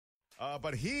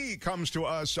But he comes to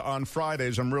us on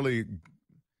Fridays. I'm really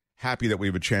happy that we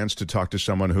have a chance to talk to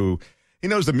someone who he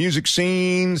knows the music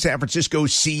scene, San Francisco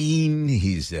scene.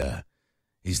 He's there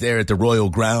at the Royal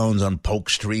Grounds on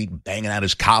Polk Street, banging out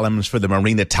his columns for the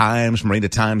Marina Times,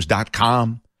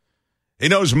 marinatimes.com. He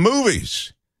knows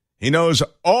movies. He knows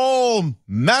all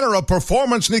manner of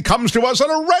performance, and he comes to us on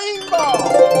a rainbow.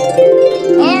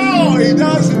 Oh, he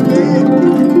does indeed.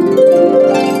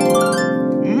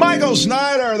 Michael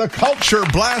Snyder, the culture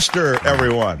blaster,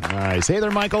 everyone. Nice. Hey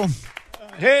there, Michael.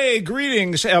 Hey,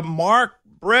 greetings. Mark,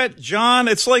 Brett, John.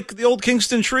 It's like the old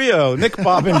Kingston trio, Nick,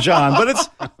 Bob, and John. But it's,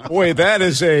 boy, that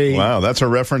is a... Wow, that's a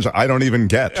reference I don't even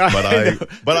get,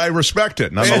 but I respect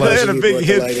it nonetheless. They had a big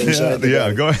hit.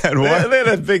 Yeah, go ahead. What? They had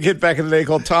a big hit back in the day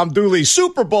called Tom Dooley's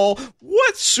Super Bowl.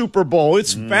 What Super Bowl?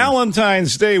 It's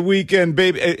Valentine's Day weekend,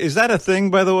 baby. Is that a thing,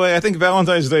 by the way? I think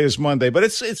Valentine's Day is Monday, but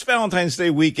it's Valentine's Day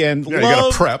weekend. Yeah, you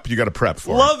got to prep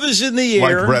for it. Love is in the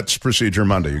air. Like Brett's procedure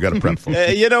Monday. You got to prep for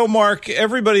it. You know, Mark,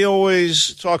 everybody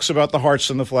always talks about the hearts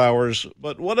and the flowers,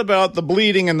 but what about the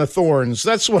bleeding and the thorns?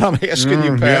 That's what I'm asking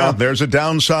you, pal. Yeah, there's a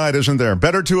downside, isn't there?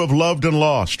 Better to have loved and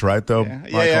lost, right, though, Michael?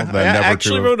 Yeah. I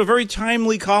actually wrote a very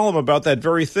timely column about that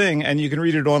very thing, and you can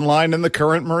read it online in the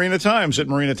current Marina Times at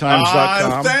marinatimes.com.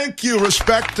 Thank you.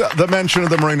 Respect the mention of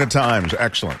the Marina Times.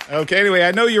 Excellent. Okay, anyway,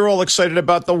 I know you're all excited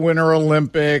about the Winter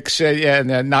Olympics.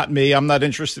 Not me. I'm not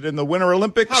interested in the Winter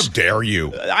Olympics. How dare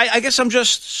you? I guess I'm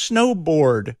just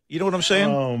snowboard. You know what I'm saying?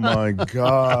 Oh, my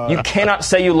God. You cannot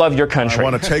say you love your country. I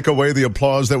want to take away the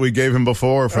applause that we gave him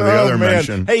before for the other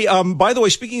mention. Hey, by the way,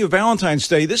 speaking of Valentine's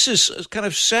Day, this is kind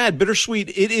of sad, bittersweet.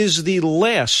 It is the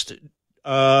last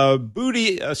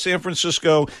Booty San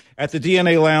Francisco at the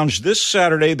DNA Lounge this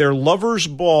Saturday. Their Lovers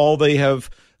Ball. They have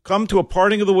come to a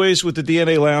parting of the ways with the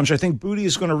DNA Lounge. I think Booty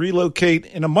is going to relocate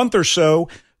in a month or so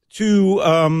to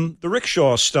the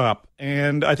rickshaw stop,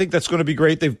 and I think that's going to be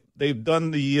great. They've done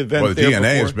the event. Well, the there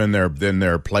DNA before. has been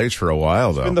their place for a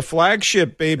while, though. It's been the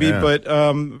flagship, baby, Yeah. but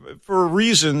for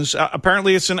reasons.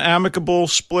 Apparently, it's an amicable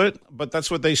split, but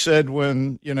that's what they said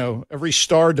when every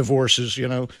star divorces.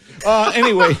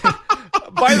 Anyway.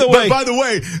 By the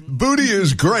way, Booty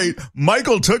is great.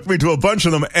 Michael took me to a bunch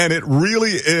of them, and it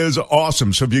really is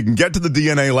awesome. So if you can get to the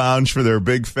DNA Lounge for their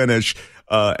big finish,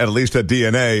 at least at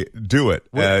DNA, do it.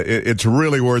 It's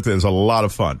really worth it. It's a lot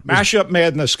of fun. Mashup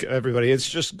madness, everybody. It's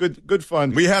just good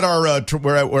fun. We had our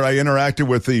where I interacted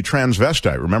with the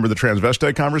transvestite. Remember the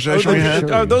transvestite conversation we had?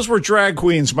 Those were drag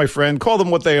queens, my friend. Call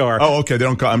them what they are. Oh, okay. They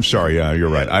don't call. I'm sorry. Yeah, you're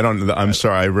right. I'm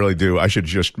sorry. I really do. I should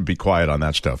just be quiet on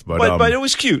that stuff. But it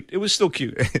was cute. It was still cute.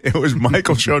 It was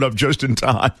Michael showed up just in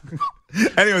time.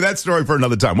 Anyway, that story for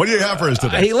another time. What do you have for us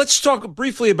today? Hey, let's talk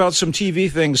briefly about some TV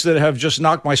things that have just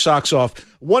knocked my socks off.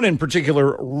 One in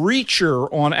particular, Reacher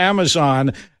on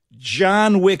Amazon.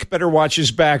 John Wick better watch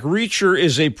his back. Reacher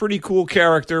is a pretty cool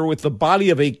character with the body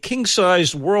of a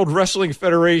king-sized World Wrestling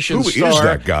Federation star. Who is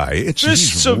that guy?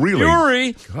 Fists of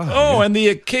Fury. And the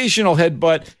occasional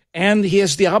headbutt. And he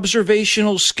has the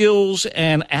observational skills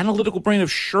and analytical brain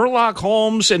of Sherlock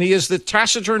Holmes, and he has the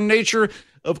taciturn nature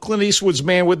of Clint Eastwood's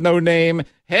Man with No Name.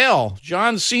 Hell,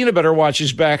 John Cena better watch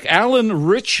his back. Alan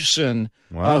Ritchson,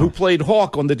 who played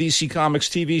Hawk on the DC Comics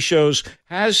TV shows,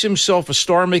 has himself a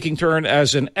star-making turn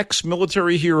as an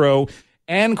ex-military hero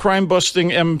and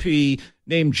crime-busting MP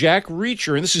named Jack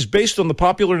Reacher. And this is based on the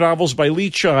popular novels by Lee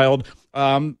Child.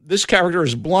 This character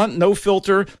is blunt, no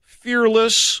filter,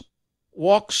 fearless,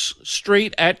 walks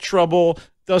straight at trouble,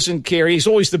 doesn't care. He's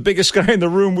always the biggest guy in the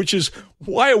room, which is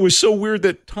why it was so weird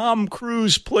that Tom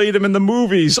Cruise played him in the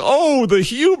movies. Oh, the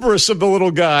hubris of the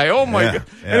little guy. Oh, my God.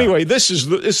 Yeah. Anyway,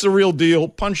 it's the real deal.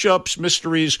 Punch-ups,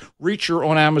 mysteries, Reacher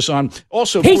on Amazon.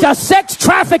 Also, he's a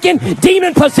sex-trafficking,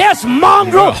 demon-possessed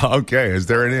mongrel. Okay, is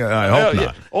there any? I hope not.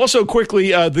 Yeah. Also,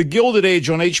 quickly, The Gilded Age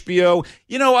on HBO.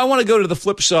 I want to go to the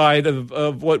flip side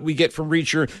of what we get from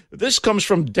Reacher. This comes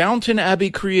from Downton Abbey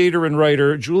creator and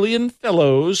writer Julian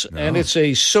Fellows, and it's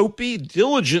a soapy,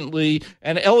 diligently,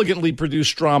 and elegantly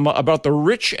produced drama about the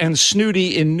rich and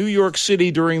snooty in New York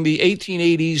City during the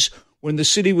 1880s when the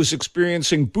city was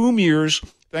experiencing boom years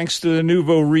thanks to the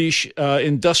nouveau riche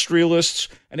industrialists.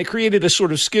 And it created a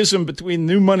sort of schism between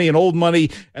new money and old money.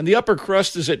 And the upper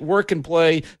crust is at work and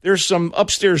play. There's some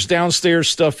upstairs, downstairs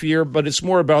stuff here, but it's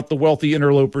more about the wealthy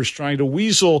interlopers trying to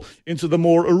weasel into the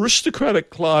more aristocratic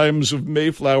climes of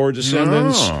Mayflower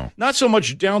descendants. Oh. Not so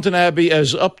much Downton Abbey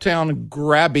as Uptown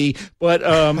Grabby, but...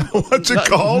 What's it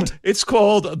called? It's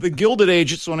called The Gilded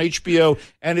Age. It's on HBO,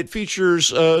 and it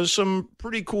features some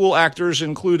pretty cool actors,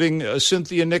 including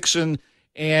Cynthia Nixon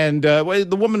and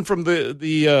the woman from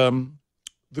the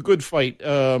The Good Fight.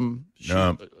 She's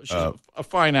a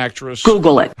fine actress.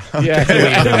 Google it. Yeah.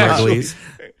 Margulies.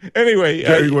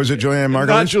 Anyway, was it Julianne Margulies?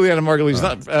 not Juliana Margulies,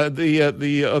 not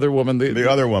the other woman. The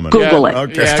other woman. Google it.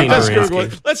 Okay. Yeah, Christine let's Baranski. Google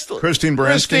it. Christine Baranski.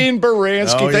 Christine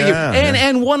Baranski. Oh, Thank yeah. you.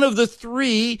 And one of the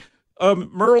three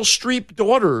Meryl Streep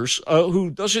daughters who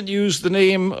doesn't use the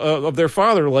name of their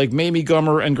father, like Mamie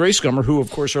Gummer and Grace Gummer, who,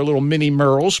 of course, are little mini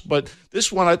Merles. But this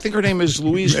one, I think her name is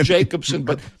Louise Jacobson,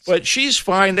 but she's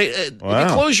fine. If you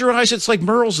close your eyes, it's like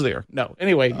Merle's there. No,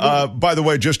 anyway. By the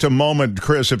way, just a moment,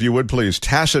 Chris, if you would please.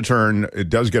 Taciturn, it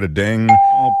does get a ding.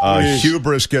 Please.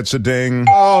 Hubris gets a ding.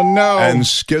 Oh, no. And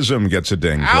Schism gets a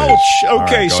ding. Please. Ouch. All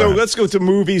Okay, right, go so ahead. let's go to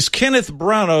movies. Kenneth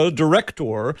Branagh,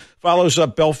 director, follows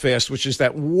up Belfast, which is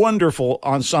that wonderful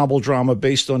ensemble drama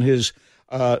based on his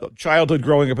childhood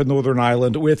growing up in Northern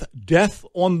Ireland, with Death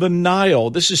on the Nile.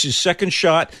 This is his second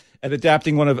shot at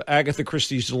adapting one of Agatha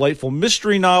Christie's delightful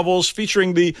mystery novels,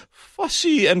 featuring the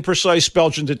fussy and precise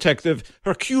Belgian detective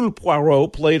Hercule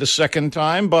Poirot, played a second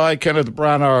time by Kenneth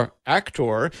Branagh,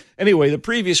 actor. Anyway, the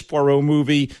previous Poirot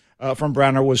movie from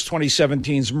Branagh was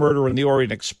 2017's Murder in the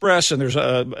Orient Express, and there's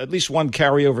at least one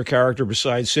carryover character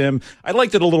besides him. I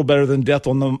liked it a little better than Death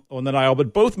on the Nile,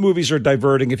 but both movies are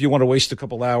diverting if you want to waste a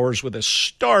couple hours with a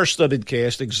star-studded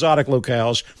cast, exotic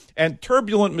locales, and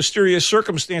turbulent, mysterious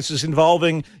circumstances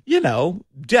involving,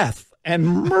 death and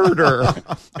murder.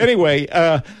 Anyway,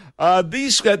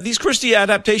 these Christie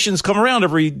adaptations come around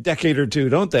every decade or two,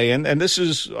 don't they? And this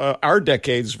is our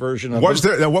decade's version of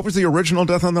it. What was the original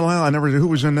Death on the Nile? Who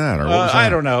was in that? Or what was that? I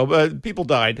don't know, but people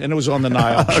died, and it was on the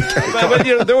Nile.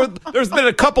 but there's been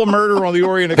a couple murder on the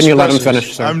Orient Express. Can you let him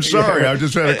finish, sir? I'm sorry, I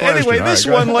just had a question. Anyway, All this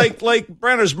right, one, like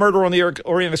Branagh's Murder on the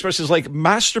Orient Express, is like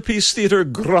masterpiece theater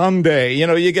grande.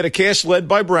 You get a cast led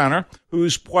by Branagh,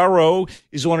 whose Poirot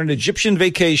is on an Egyptian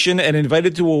vacation and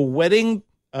invited to a wedding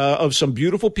of some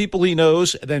beautiful people he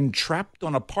knows, then trapped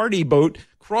on a party boat.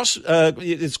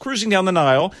 It's cruising down the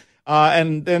Nile,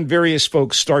 and then various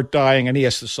folks start dying, and he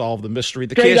has to solve the mystery.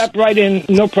 Straight up right in,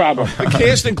 no problem. The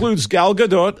cast includes Gal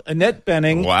Gadot, Annette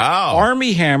Bening, Wow.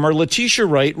 Armie Hammer, Letitia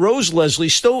Wright, Rose Leslie,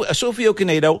 Sophie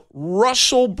Okonedo,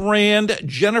 Russell Brand,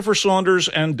 Jennifer Saunders,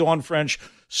 and Dawn French.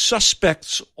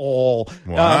 Suspects all.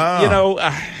 Wow.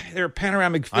 They're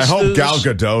panoramic I vistas. hope Gal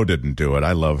Gadot didn't do it.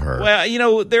 I love her.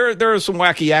 Well, there are some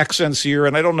wacky accents here,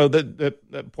 and I don't know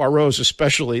that Poirot's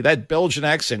especially. That Belgian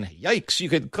accent, yikes, you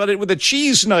could cut it with a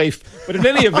cheese knife. But in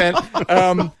any event,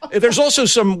 there's also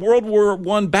some World War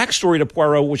I backstory to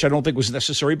Poirot, which I don't think was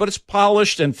necessary, but it's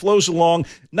polished and flows along.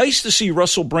 Nice to see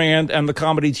Russell Brand and the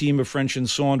comedy team of French and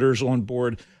Saunders on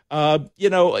board.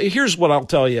 Here's what I'll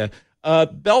tell you.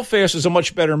 Belfast is a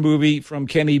much better movie from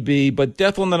Kenny B, but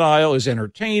Death on the Nile is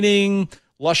entertaining,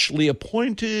 lushly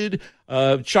appointed,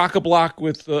 chock-a-block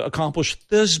with accomplished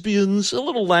thespians, a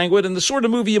little languid, and the sort of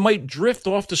movie you might drift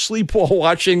off to sleep while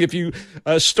watching if you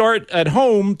start at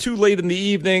home too late in the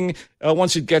evening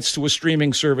once it gets to a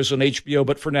streaming service on HBO,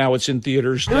 but for now it's in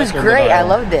theaters. It was great. I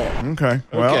loved it. Okay.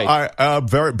 Well,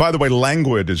 by the way,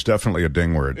 languid is definitely a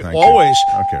ding word. Thank Always.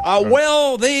 you. Okay.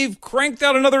 Well, they've cranked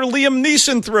out another Liam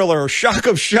Neeson thriller, Shock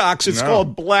of Shocks. It's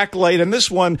called Blacklight, and this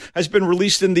one has been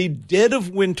released in the dead of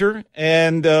winter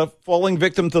and falling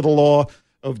victim to the law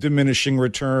of diminishing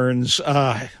returns.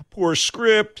 Poor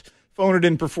script,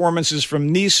 phoned-in performances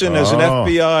from Neeson as an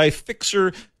FBI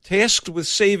fixer tasked with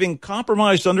saving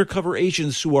compromised undercover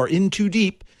agents who are in too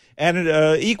deep, and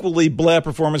an equally blah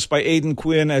performance by Aidan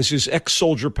Quinn as his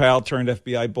ex-soldier pal turned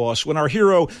FBI boss. When our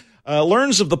hero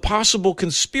learns of the possible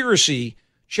conspiracy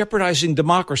jeopardizing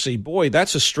democracy. Boy,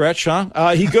 that's a stretch,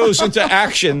 huh? He goes into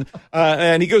action,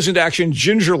 and he goes into action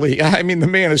gingerly. I mean, the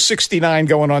man is 69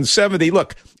 going on 70.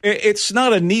 Look, it's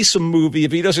not a Neeson movie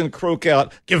if he doesn't croak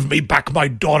out, "Give me back my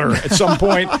daughter," at some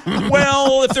point.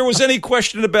 Well, if there was any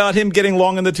question about him getting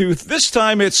long in the tooth, this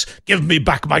time it's, "Give me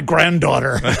back my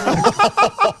granddaughter."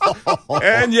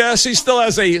 And yes, he still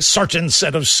has a certain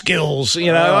set of skills.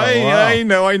 I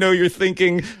know you're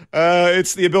thinking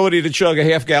it's the ability to chug a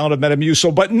half gallon of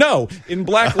Metamucil, but no, in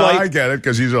Blacklight. I get it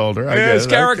because he's older. His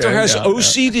character has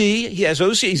OCD. He has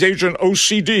OCD. He's Agent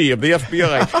OCD of the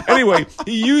FBI. Anyway,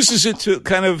 he uses it to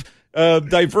kind of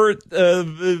divert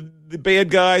the bad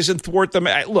guys and thwart them.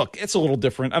 Look, it's a little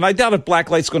different, and I doubt if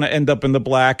Blacklight's going to end up in the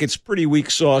black. It's pretty weak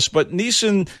sauce, but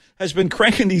Neeson has been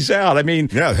cranking these out. I mean,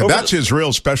 yeah, that's his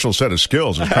real special set of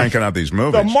skills, is cranking out these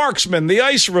movies. The Marksman, The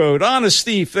Ice Road, Honest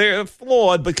Thief, they're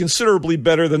flawed, but considerably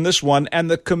better than this one.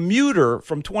 And The Commuter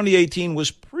from 2018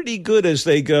 was pretty good as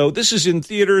they go. This is in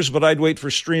theaters, but I'd wait for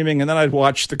streaming, and then I'd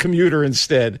watch The Commuter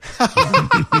instead. All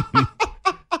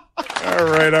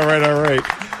right.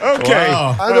 Okay.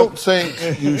 Wow. I don't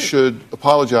think you should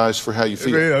apologize for how you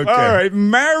feel. Okay. All right,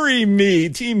 Marry Me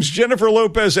teams Jennifer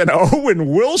Lopez and Owen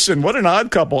Wilson. What an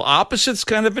odd couple. Opposites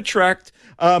kind of attract.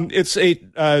 It's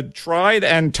a tried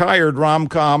and tired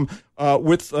rom-com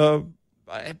with,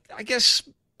 I guess,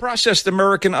 processed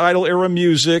American Idol era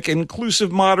music,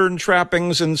 inclusive modern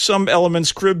trappings, and some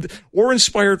elements cribbed or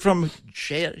inspired from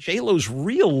J-Lo's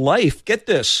real life. Get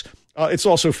this. It's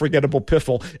also forgettable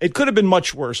piffle. It could have been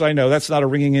much worse. I know that's not a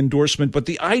ringing endorsement, but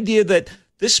the idea that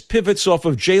this pivots off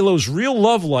of J-Lo's real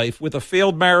love life with a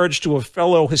failed marriage to a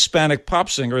fellow Hispanic pop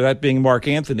singer, that being Mark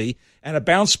Anthony, and a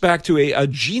bounce back to a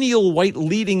genial white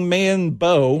leading man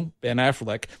beau, Ben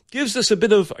Affleck, gives us a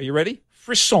bit of, are you ready?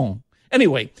 Frisson.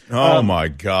 Anyway. Oh, my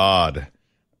God.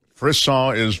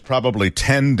 Frisson is probably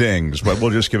 10 dings, but we'll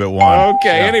just give it one.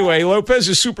 Okay, yeah. Anyway,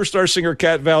 Lopez's superstar singer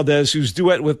Kat Valdez, whose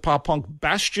duet with pop punk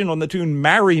Bastion on the tune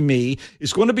Marry Me,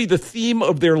 is going to be the theme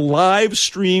of their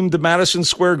live-streamed Madison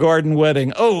Square Garden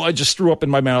wedding. Oh, I just threw up in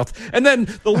my mouth. And then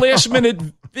the last-minute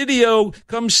video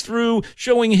comes through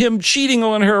showing him cheating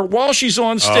on her while she's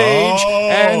on stage. Oh,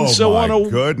 and so on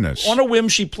a whim,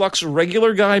 she plucks a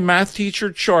regular guy math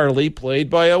teacher Charlie, played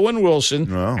by Owen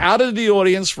Wilson, out of the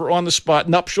audience for on-the-spot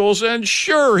nuptials. And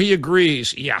sure, he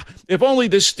agrees. Yeah, if only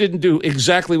this didn't do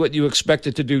exactly what you expect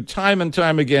it to do time and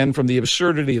time again, from the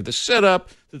absurdity of the setup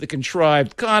to the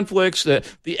contrived conflicts, the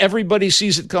everybody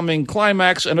sees it coming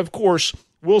climax. And of course,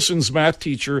 Wilson's math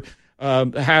teacher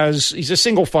he's a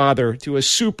single father to a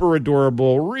super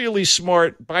adorable, really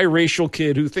smart biracial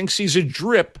kid who thinks he's a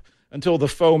drip until the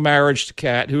faux marriage to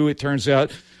Kat, who it turns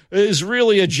out is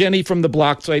really a Jenny from the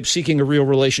block type seeking a real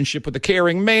relationship with a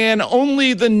caring man.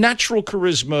 Only the natural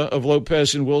charisma of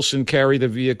Lopez and Wilson carry the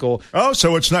vehicle. Oh,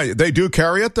 so it's not. They do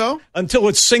carry it, though? Until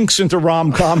it sinks into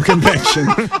rom-com convention.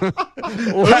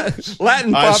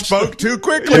 Latin pop I spoke too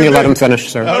quickly. Can you let him finish,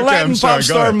 sir? Okay, Latin sorry, pop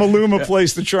star Maluma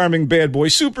plays the charming bad boy.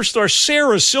 Superstar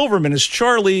Sarah Silverman is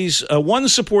Charlie's one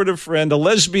supportive friend, a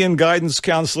lesbian guidance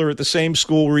counselor at the same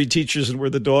school where he teaches and where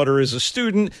the daughter is a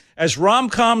student. As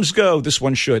rom-coms go, this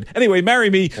one should. Anyway, Marry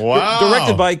Me,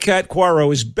 directed by Kat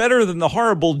Quaro, is better than the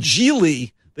horrible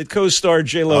Geely that co-starred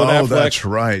J-Lo and Affleck. That's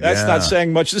right. That's not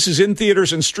saying much. This is in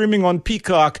theaters and streaming on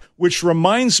Peacock, which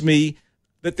reminds me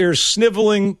that there's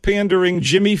sniveling, pandering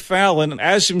Jimmy Fallon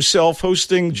as himself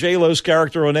hosting J-Lo's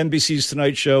character on NBC's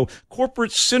Tonight Show. Corporate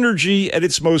synergy at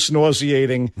its most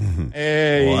nauseating. Mm-hmm.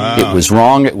 Hey. Wow. It was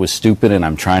wrong, it was stupid, and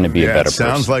I'm trying to be a better person.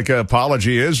 Sounds like an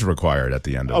apology is required at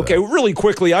the end of it. Okay, really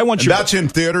quickly, I want you... That's in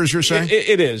theaters, you're saying?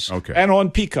 It is. Okay. And on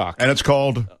Peacock. And it's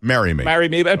called Marry Me. Marry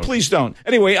Me, but please don't.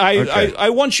 Anyway, I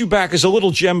want you back as a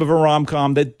little gem of a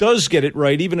rom-com that does get it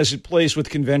right, even as it plays with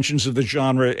conventions of the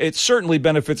genre. It certainly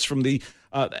benefits from the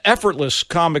effortless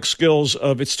comic skills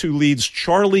of its two leads,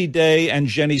 Charlie Day and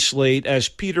Jenny Slate, as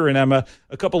Peter and Emma,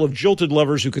 a couple of jilted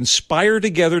lovers who conspire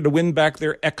together to win back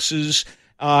their exes.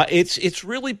 It's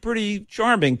really pretty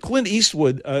charming. Clint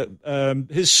Eastwood,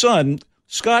 his son,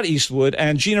 Scott Eastwood,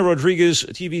 and Gina Rodriguez,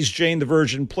 TV's Jane the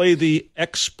Virgin, play the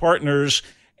ex-partners.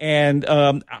 And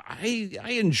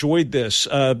I enjoyed this.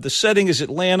 The setting is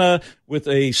Atlanta with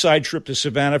a side trip to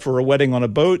Savannah for a wedding on a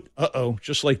boat.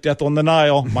 Just like Death on the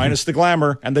Nile, minus the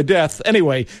glamour and the death.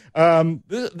 Anyway,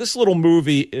 this little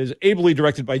movie is ably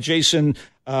directed by Jason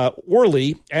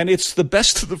Orley, and it's the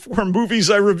best of the four movies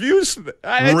I reviewed.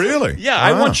 Really? Yeah,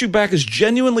 wow. I Want You Back is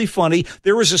genuinely funny.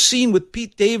 There was a scene with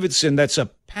Pete Davidson that's a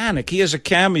panic. He has a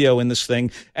cameo in this thing,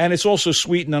 and it's also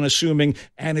sweet and unassuming,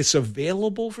 and it's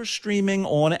available for streaming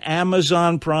on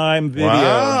Amazon Prime Video.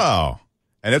 Wow.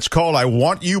 And it's called I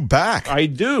Want You Back. I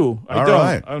do. All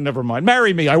right. Oh, never mind.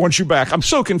 Marry Me, I Want You Back. I'm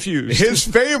so confused. His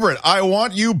favorite, I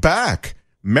Want You Back.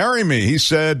 Marry Me, he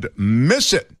said,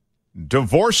 miss it.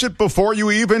 Divorce it before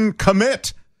you even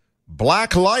commit.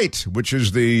 Black Light, which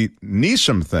is the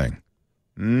Neeson thing.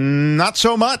 Not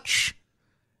so much.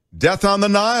 Death on the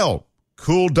Nile.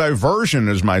 Cool diversion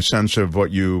is my sense of what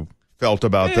you felt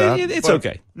about that. It's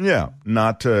okay. Yeah,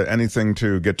 not anything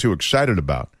to get too excited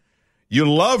about.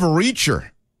 You love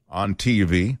Reacher on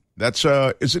TV. That's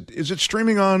is it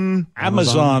streaming on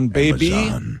Amazon, baby?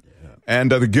 Amazon.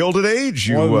 And The Gilded Age.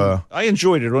 I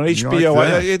enjoyed it on HBO.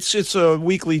 Like it's a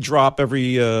weekly drop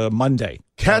every Monday.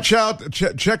 Check out.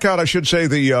 I should say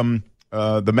the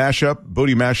mashup,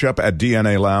 booty mashup at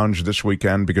DNA Lounge this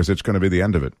weekend, because it's going to be the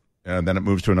end of it. And then it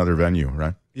moves to another venue,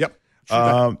 right? Yep.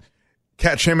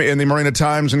 Catch him in the Marina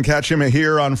Times and catch him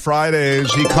here on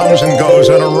Fridays. He comes and goes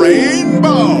on a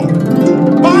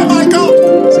rainbow. Bye,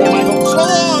 Michael. See you, Michael. So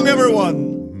long,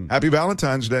 everyone. Happy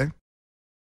Valentine's Day.